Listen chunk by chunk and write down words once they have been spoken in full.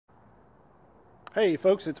Hey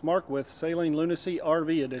folks, it's Mark with Sailing Lunacy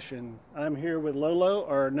RV Edition. I'm here with Lolo,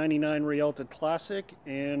 our 99 Rialta Classic,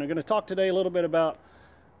 and I'm going to talk today a little bit about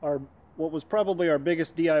what was probably our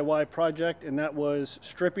biggest DIY project, and that was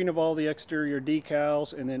stripping of all the exterior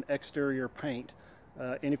decals and then exterior paint.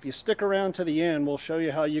 And if you stick around to the end, we'll show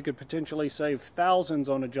you how you could potentially save thousands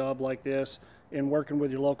on a job like this in working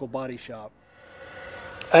with your local body shop.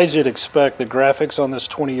 As you'd expect, the graphics on this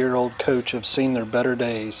 20-year-old coach have seen their better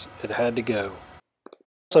days. It had to go.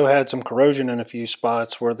 Also had some corrosion in a few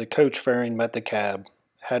spots where the coach fairing met the cab.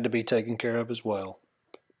 Had to be taken care of as well.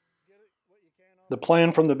 The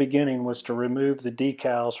plan from the beginning was to remove the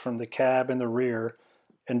decals from the cab and the rear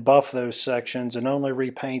and buff those sections and only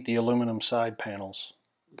repaint the aluminum side panels.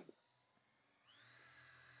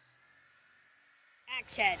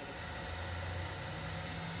 Action!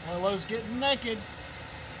 Lolo's getting naked.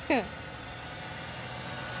 So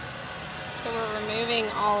we're removing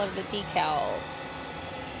all of the decals.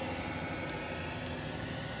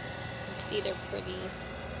 You can see they're pretty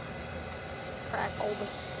crackled.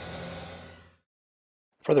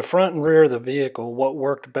 For the front and rear of the vehicle, what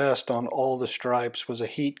worked best on all the stripes was a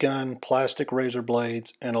heat gun, plastic razor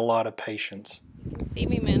blades, and a lot of patience. You can see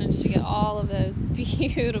we managed to get all of those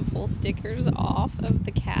beautiful stickers off of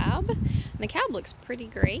the cab. And the cab looks pretty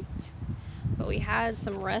great, but we had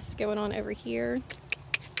some rust going on over here.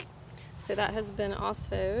 So that has been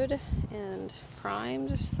osfoed and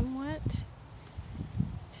primed somewhat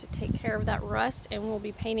to take care of that rust, and we'll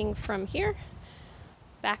be painting from here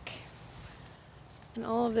back. And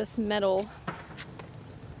all of this metal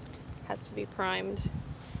has to be primed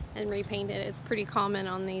and repainted. It's pretty common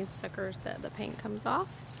on these suckers that the paint comes off.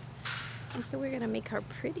 And so we're gonna make her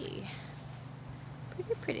pretty.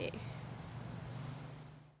 Pretty.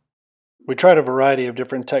 We tried a variety of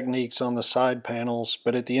different techniques on the side panels,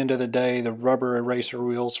 but at the end of the day, the rubber eraser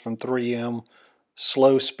wheels from 3M,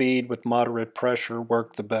 slow speed with moderate pressure,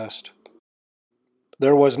 worked the best.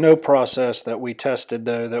 There was no process that we tested,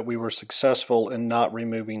 though, that we were successful in not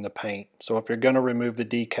removing the paint. So if you're going to remove the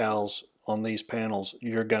decals on these panels,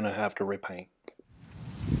 you're going to have to repaint.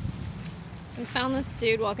 We found this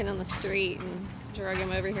dude walking down the street and drug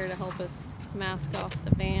him over here to help us mask off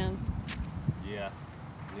the van. Yeah,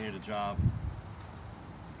 needed a job.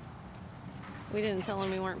 We didn't tell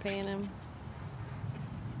him we weren't paying him.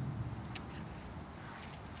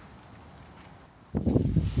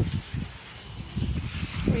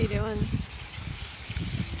 What are you doing? I'm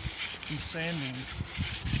sanding.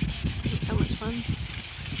 It's so much fun.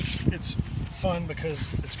 It's fun because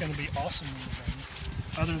it's going to be awesome in the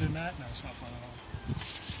van. Other than that, no, it's not fun at all.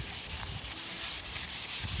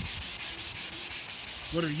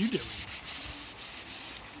 What are you doing?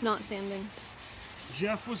 Not sanding.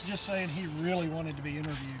 Jeff was just saying he really wanted to be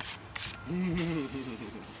interviewed.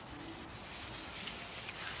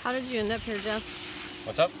 How did you end up here, Jeff?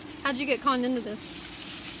 What's up? How'd you get conned into this?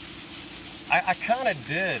 I kind of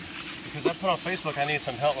did, because I put on Facebook I need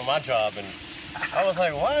some help with my job, and I was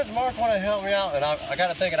like, why does Mark want to help me out? And I got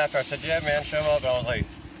to thinking after I said, yeah, man, show up. I was like,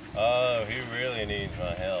 oh, he really needs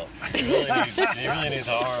my help. He really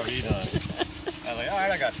needs an RV done. I was like, all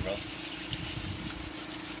right, I got you, bro.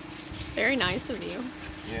 Very nice of you.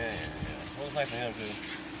 Yeah. Well, it's nice of him, too.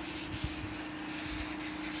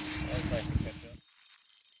 Well, it's nice to catch up.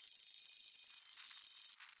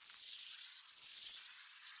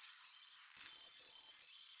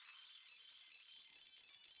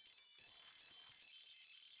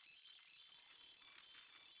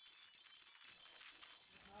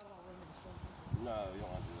 No, you don't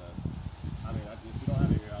want to do that. I mean, if you don't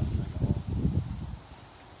have it here, I'll just take it home.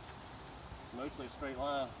 Mostly straight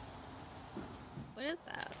line. What is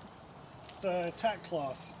that? It's a tack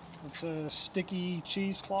cloth. It's a sticky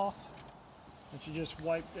cheesecloth that you just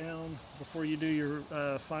wipe down before you do your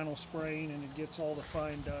final spraying, and it gets all the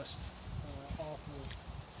fine dust off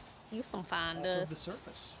You some fine of dust. the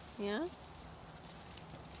surface. Yeah?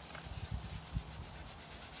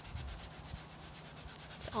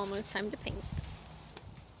 It's almost time to paint.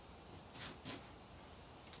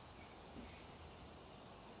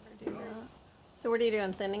 So what are you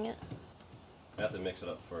doing, thinning it? I have to mix it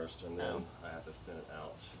up first, and then I have to thin it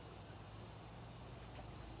out.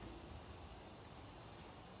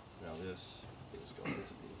 Now this is going to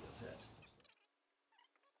be a test.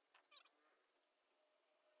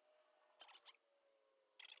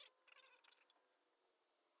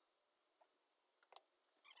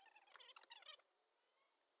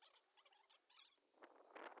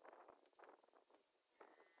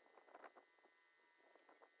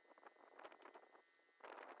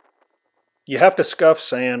 You have to scuff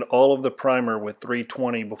sand all of the primer with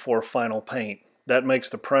 320 before final paint. That makes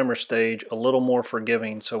the primer stage a little more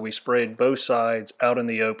forgiving, so we sprayed both sides out in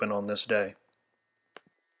the open on this day.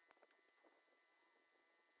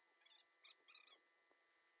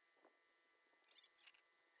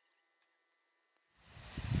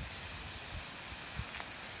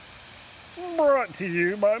 Brought to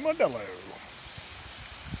you by Modelo.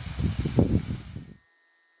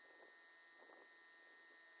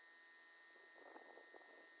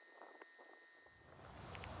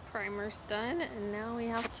 Primer's done, and now we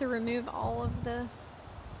have to remove all of the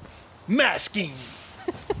masking.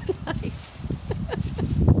 Nice.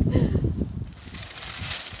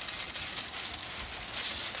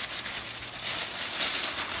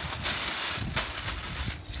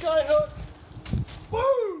 Skyhook.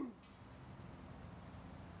 Woo!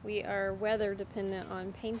 We are weather dependent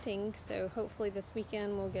on painting, so hopefully this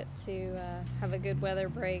weekend we'll get to have a good weather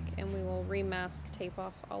break and we will remask tape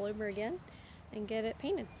off all over again and get it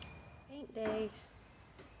painted. Paint day.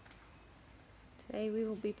 Today we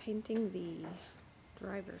will be painting the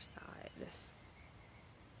driver's side.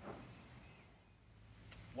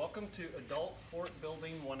 Welcome to Adult Fort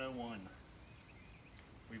Building 101.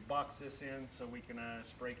 We boxed this in so we can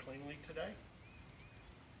spray cleanly today.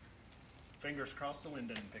 Fingers crossed the wind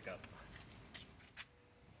didn't pick up.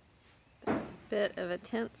 There's a bit of a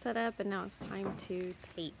tent set up and now it's time to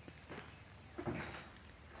tape.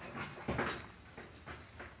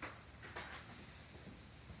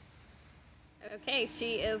 Okay,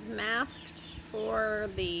 she is masked for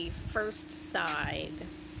the first side.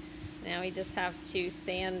 Now we just have to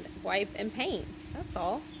sand, wipe, and paint. That's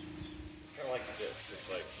all. Kind of like this. It's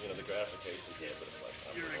like, you know, the gratification here, but it's like...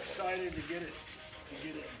 You're excited to get it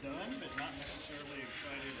done, but not necessarily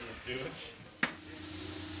excited to do it.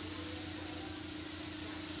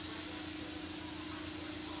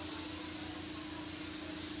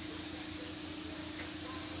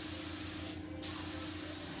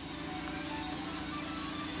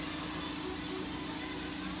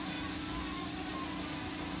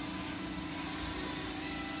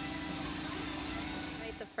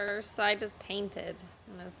 The first side is painted,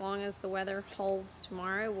 and as long as the weather holds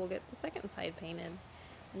tomorrow, we'll get the second side painted,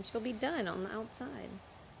 and she'll be done on the outside.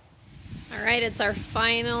 All right, it's our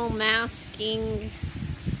final masking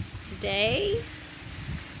day.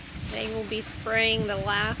 Today we'll be spraying the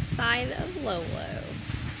last side of Lolo.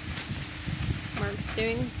 Mark's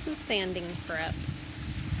doing some sanding prep.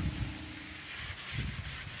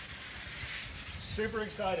 Super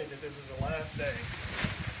excited that this is the last day.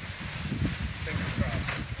 Fingers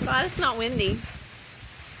crossed. Glad it's not windy.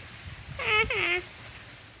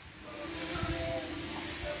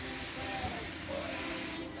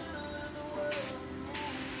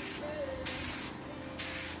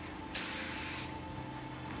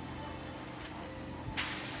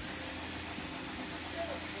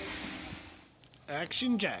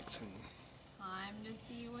 Action Jackson. Time to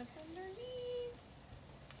see what's underneath.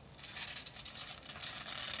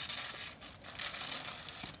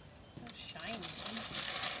 So shiny.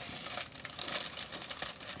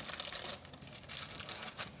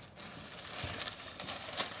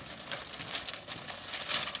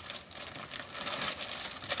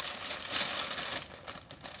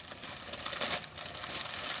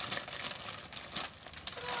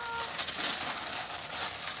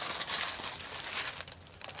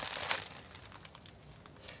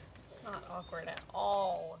 Awkward at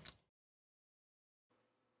all.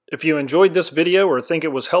 If you enjoyed this video or think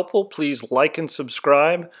it was helpful, please like and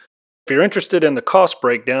subscribe. If you're interested in the cost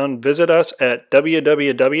breakdown, visit us at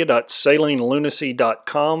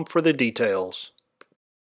www.salinglunacy.com for the details.